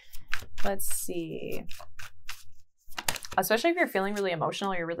 Let's see. Especially if you're feeling really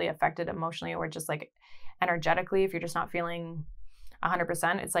emotional, you're really affected emotionally, or just like energetically, if you're just not feeling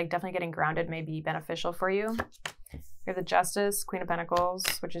 100%, it's like definitely getting grounded may be beneficial for you. We have the Justice, Queen of Pentacles,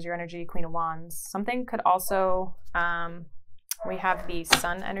 which is your energy, Queen of Wands. Something could also, we have the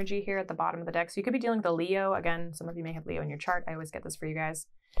Sun energy here at the bottom of the deck. So you could be dealing with the Leo. Again, some of you may have Leo in your chart. I always get this for you guys.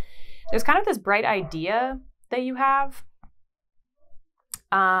 There's kind of this bright idea that you have.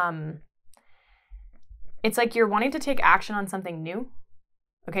 It's like you're wanting to take action on something new.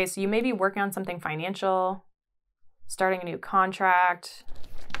 Okay, so you may be working on something financial, starting a new contract.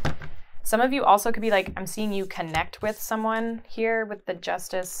 Some of you also could be like, I'm seeing you connect with someone here with the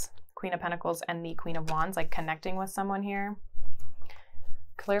Justice, Queen of Pentacles, and the Queen of Wands, like connecting with someone here.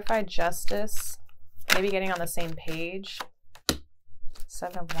 Clarify Justice, maybe getting on the same page.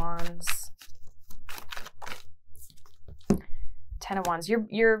 Seven of Wands. Ten of Wands.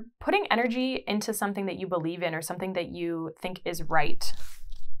 You're putting energy into something that you believe in, or something that you think is right.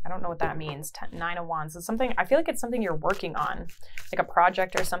 I don't know what that means. Nine of Wands is something, I feel like it's something you're working on, like a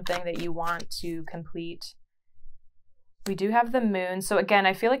project or something that you want to complete. We do have the moon. So again,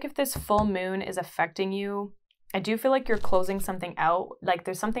 I feel like if this full moon is affecting you, I do feel like you're closing something out. Like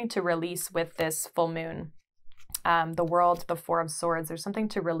there's something to release with this full moon. The World, the Four of Swords, there's something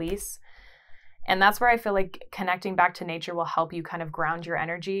to release. And that's where I feel like connecting back to nature will help you kind of ground your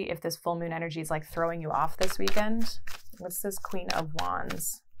energy if this full moon energy is like throwing you off this weekend. What's this Queen of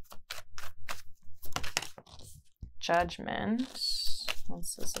Wands? Judgment.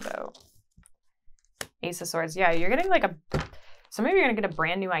 What's this about? Ace of Swords. Yeah, you're getting like some of you are going to get a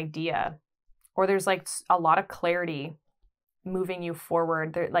brand new idea, or there's like a lot of clarity moving you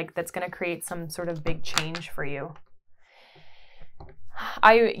forward. Like that's going to create some sort of big change for you.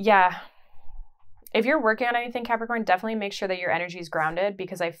 If you're working on anything, Capricorn, definitely make sure that your energy is grounded,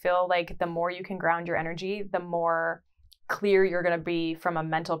 because I feel like the more you can ground your energy, the more clear you're going to be from a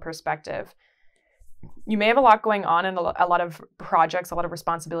mental perspective. You may have a lot going on and a lot of projects, a lot of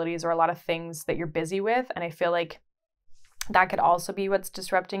responsibilities, or a lot of things that you're busy with. And I feel like that could also be what's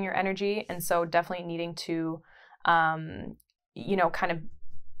disrupting your energy. And so definitely needing to, kind of,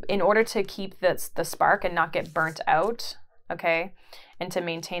 in order to keep the spark and not get burnt out, okay, and to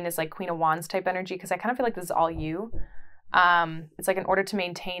maintain this like Queen of Wands type energy, because I kind of feel like this is all you. It's like in order to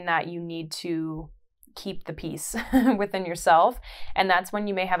maintain that, you need to keep the peace within yourself. And that's when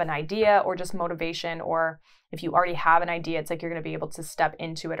you may have an idea or just motivation, or if you already have an idea, it's like you're going to be able to step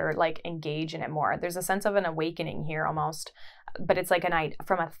into it or like engage in it more. There's a sense of an awakening here almost, but it's like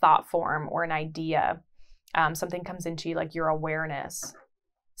from a thought form or an idea. Something comes into you, like your awareness.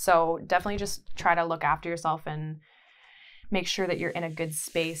 So definitely just try to look after yourself and make sure that you're in a good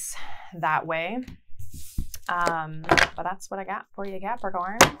space that way. But that's what I got for you,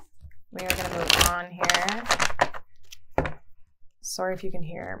 Capricorn. We are going to move on here. Sorry if you can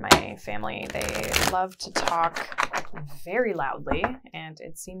hear my family. They love to talk very loudly, and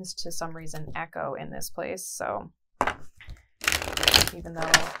it seems to some reason echo in this place. So even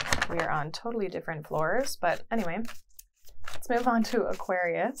though we are on totally different floors, but anyway, let's move on to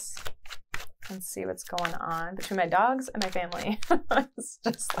Aquarius and see what's going on between my dogs and my family. It's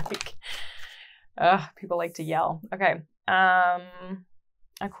just like, people like to yell. Okay.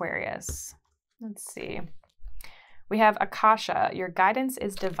 Aquarius. Let's see. We have Akasha. Your guidance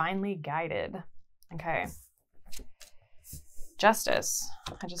is divinely guided. Okay. Justice.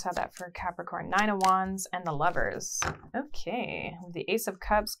 I just had that for Capricorn. 9 of Wands and the Lovers. Okay. The Ace of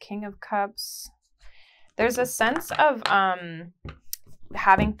Cups, King of Cups. There's a sense of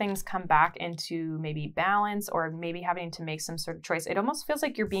having things come back into maybe balance, or maybe having to make some sort of choice. It almost feels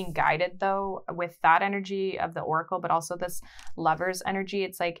like you're being guided though with that energy of the Oracle, but also this Lovers energy.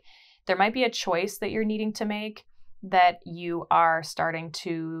 It's like there might be a choice that you're needing to make that you are starting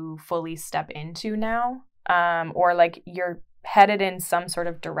to fully step into now, or like you're headed in some sort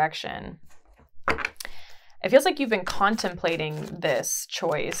of direction. It feels like you've been contemplating this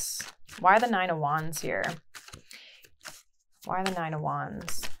choice. Why the 9 of Wands here? Why the 9 of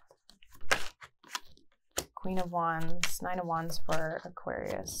Wands? Queen of Wands, 9 of Wands for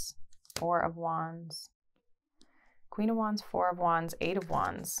Aquarius, 4 of Wands, Queen of Wands, 4 of Wands, 8 of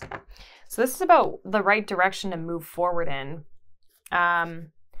Wands. So this is about the right direction to move forward in.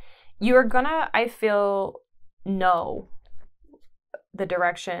 You are gonna, I feel, know the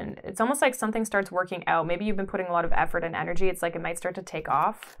direction. It's almost like something starts working out. Maybe you've been putting a lot of effort and energy. It's like it might start to take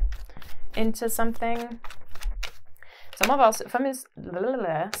off into something. Some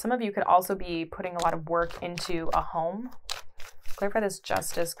of you could also be putting a lot of work into a home. Clear for this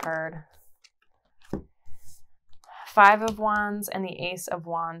Justice card. 5 of Wands and the Ace of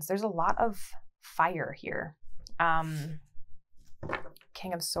Wands. There's a lot of fire here.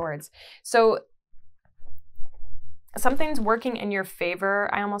 King of Swords. So something's working in your favor.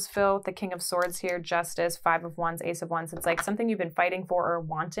 I almost feel with the King of Swords here, Justice, 5 of Wands, Ace of Wands. It's like something you've been fighting for or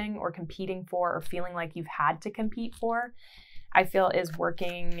wanting or competing for or feeling like you've had to compete for, I feel is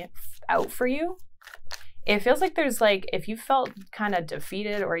working out for you. It feels like there's like, if you felt kind of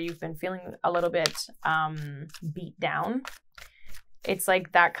defeated or you've been feeling a little bit beat down, it's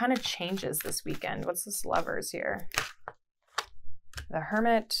like that kind of changes this weekend. What's this Lovers here? The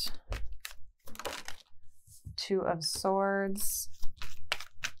Hermit. 2 of Swords.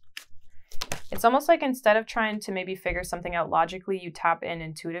 It's almost like instead of trying to maybe figure something out logically, you tap in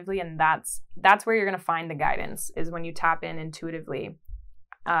intuitively, and that's where you're going to find the guidance, is when you tap in intuitively.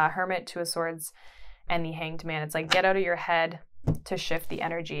 Hermit, 2 of Swords, and the Hanged Man. It's like get out of your head to shift the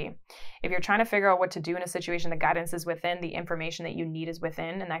energy. If you're trying to figure out what to do in a situation, the guidance is within, the information that you need is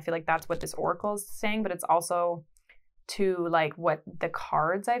within, and I feel like that's what this Oracle is saying, but it's also to like what the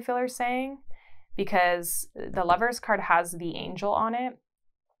cards I feel are saying, because the Lovers card has the Angel on it.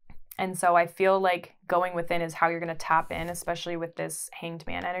 And so I feel like going within is how you're going to tap in, especially with this Hanged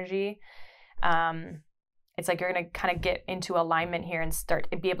Man energy. It's like you're going to kind of get into alignment here and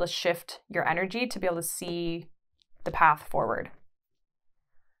be able to shift your energy to be able to see the path forward.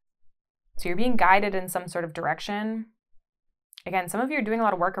 So you're being guided in some sort of direction. Again, some of you are doing a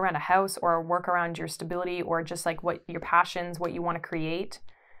lot of work around a house or work around your stability or just like what your passions, what you want to create.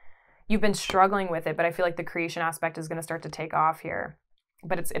 You've been struggling with it, but I feel like the creation aspect is going to start to take off here.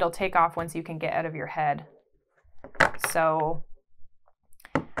 But it'll take off once you can get out of your head. So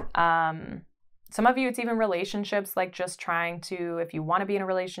some of you, it's even relationships, like just trying to, if you want to be in a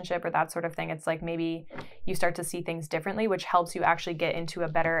relationship or that sort of thing, it's like maybe you start to see things differently, which helps you actually get into a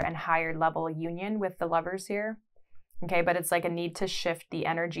better and higher level union with the Lovers here. Okay, but it's like a need to shift the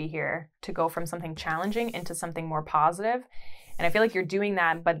energy here to go from something challenging into something more positive. And I feel like you're doing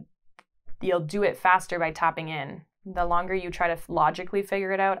that, but you'll do it faster by tapping in. The longer you try to logically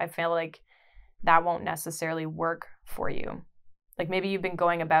figure it out, I feel like that won't necessarily work for you. Like maybe you've been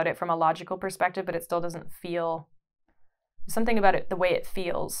going about it from a logical perspective, but it still doesn't feel, something about it, the way it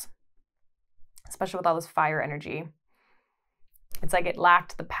feels, especially with all this fire energy. It's like it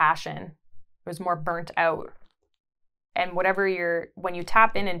lacked the passion. It was more burnt out. And whatever when you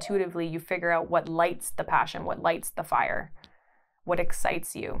tap in intuitively, you figure out what lights the passion, what lights the fire, what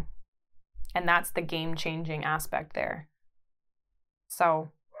excites you. And that's the game-changing aspect there.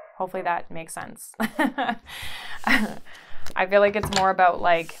 So hopefully that makes sense. I feel like it's more about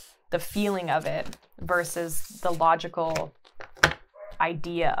like the feeling of it versus the logical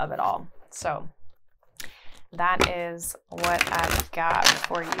idea of it all. So that is what I've got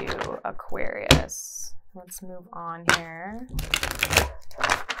for you, Aquarius. Let's move on here.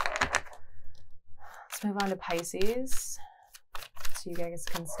 Let's move on to Pisces. So you guys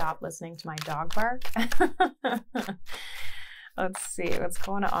can stop listening to my dog bark. Let's see what's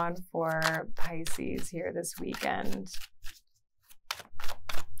going on for Pisces here this weekend.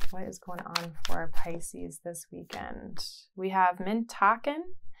 What is going on for Pisces this weekend? We have Mintaken,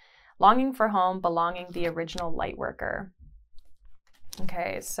 longing for home, belonging, the original light worker.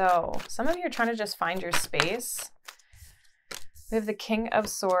 Okay, so some of you are trying to just find your space. We have the King of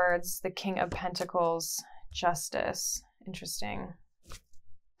Swords, the King of Pentacles, Justice. Interesting.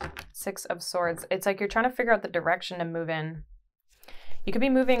 Six of Swords. It's like you're trying to figure out the direction to move in. You could be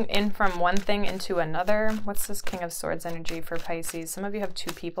moving in from one thing into another. What's this King of Swords energy for Pisces? Some of you have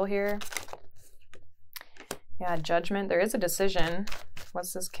two people here. Yeah, Judgment. There is a decision.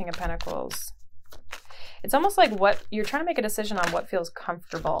 What's this King of Pentacles? It's almost like what you're trying to make a decision on what feels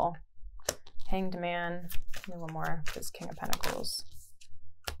comfortable. Hanged Man. Give me one more. This King of Pentacles.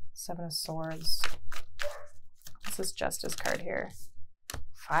 Seven of Swords. What's this Justice card here?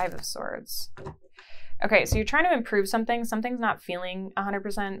 Five of Swords. Okay, so you're trying to improve something. Something's not feeling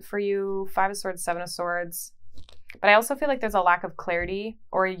 100% for you. Five of Swords, Seven of Swords. But I also feel like there's a lack of clarity,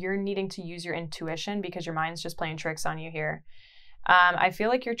 or you're needing to use your intuition because your mind's just playing tricks on you here. I feel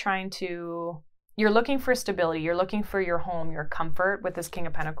like you're looking for stability. You're looking for your home, your comfort with this King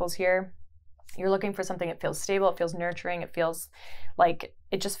of Pentacles here. You're looking for something that feels stable. It feels nurturing. It feels like,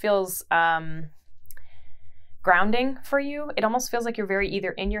 it just feels grounding for you. It almost feels like you're very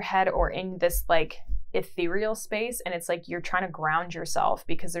either in your head or in this like ethereal space. And it's like you're trying to ground yourself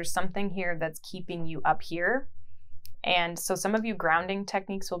because there's something here that's keeping you up here. And so some of you grounding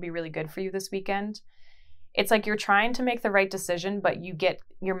techniques will be really good for you this weekend. It's like you're trying to make the right decision, but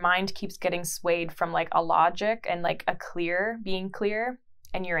your mind keeps getting swayed from like a logic and like being clear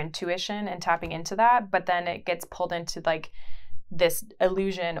and your intuition and tapping into that. But then it gets pulled into like this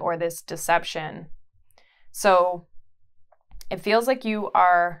illusion or this deception. So it feels like you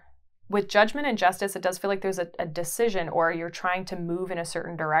are, with Judgment and Justice, it does feel like there's a decision or you're trying to move in a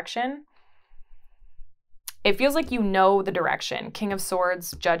certain direction. It feels like you know the direction. King of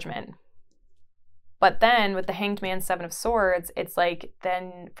Swords, Judgment. But then with the Hanged Man, Seven of Swords, it's like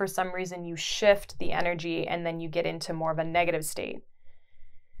then for some reason you shift the energy and then you get into more of a negative state.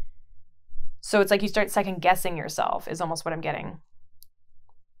 So it's like you start second guessing yourself is almost what I'm getting.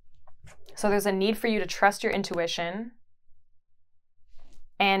 So there's a need for you to trust your intuition.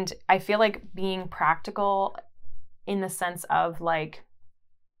 And I feel like being practical in the sense of like,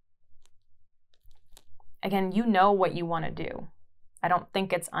 again, you know what you want to do. I don't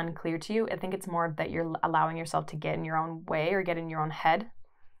think it's unclear to you. I think it's more that you're allowing yourself to get in your own way or get in your own head.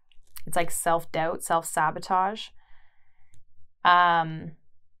 It's like self-doubt, self-sabotage.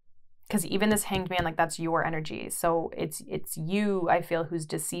 Because even this Hanged Man, like that's your energy. So it's you, I feel, who's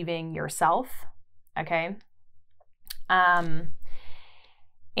deceiving yourself. Okay. And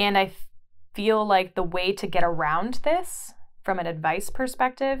I feel like the way to get around this from an advice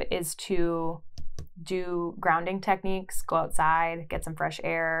perspective is to do grounding techniques, go outside, get some fresh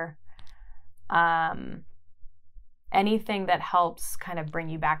air, anything that helps kind of bring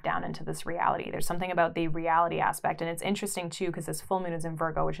you back down into this reality. There's something about the reality aspect, and it's interesting too because this full moon is in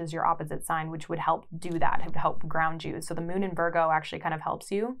Virgo, which is your opposite sign, which would help do that, help ground you. So the moon in Virgo actually kind of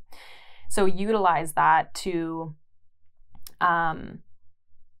helps you. So utilize that to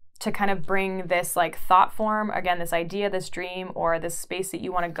kind of bring this like thought form, again, this idea, this dream, or this space that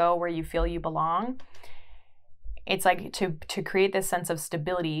you want to go where you feel you belong. It's like to create this sense of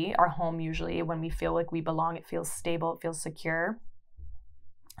stability. Our home, usually when we feel like we belong, it feels stable, it feels secure.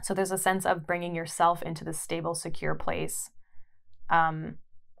 So there's a sense of bringing yourself into this stable, secure place on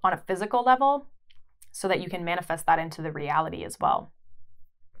a physical level so that you can manifest that into the reality as well.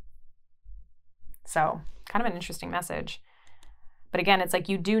 So kind of an interesting message. But again, it's like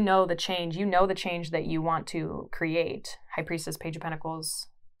you do know the change. You know the change that you want to create. High Priestess, Page of Pentacles,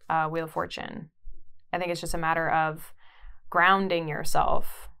 Wheel of Fortune. I think it's just a matter of grounding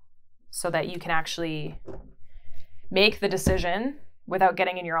yourself so that you can actually make the decision without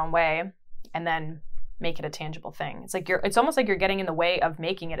getting in your own way and then make it a tangible thing. It's like it's almost like you're getting in the way of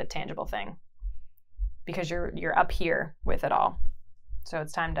making it a tangible thing. because you're up here with it all. So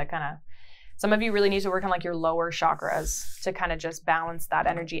it's time to kind of, some of you really need to work on like your lower chakras to kind of just balance that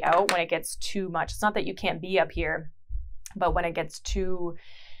energy out when it gets too much. It's not that you can't be up here, but when it gets too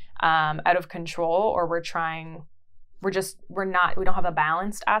out of control, or we don't have a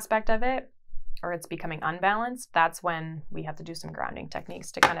balanced aspect of it, or it's becoming unbalanced, that's when we have to do some grounding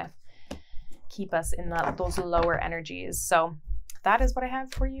techniques to kind of keep us in those lower energies. So that is what I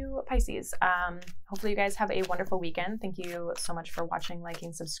have for you, Pisces. Hopefully you guys have a wonderful weekend. Thank you so much for watching,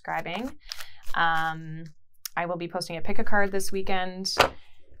 liking, subscribing. I will be posting a pick a card this weekend.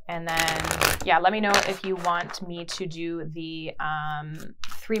 And then, yeah, let me know if you want me to do the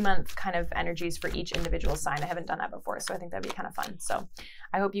 3-month kind of energies for each individual sign. I haven't done that before, so I think that'd be kind of fun. So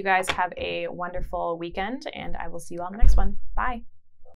I hope you guys have a wonderful weekend, and I will see you on the next one. Bye.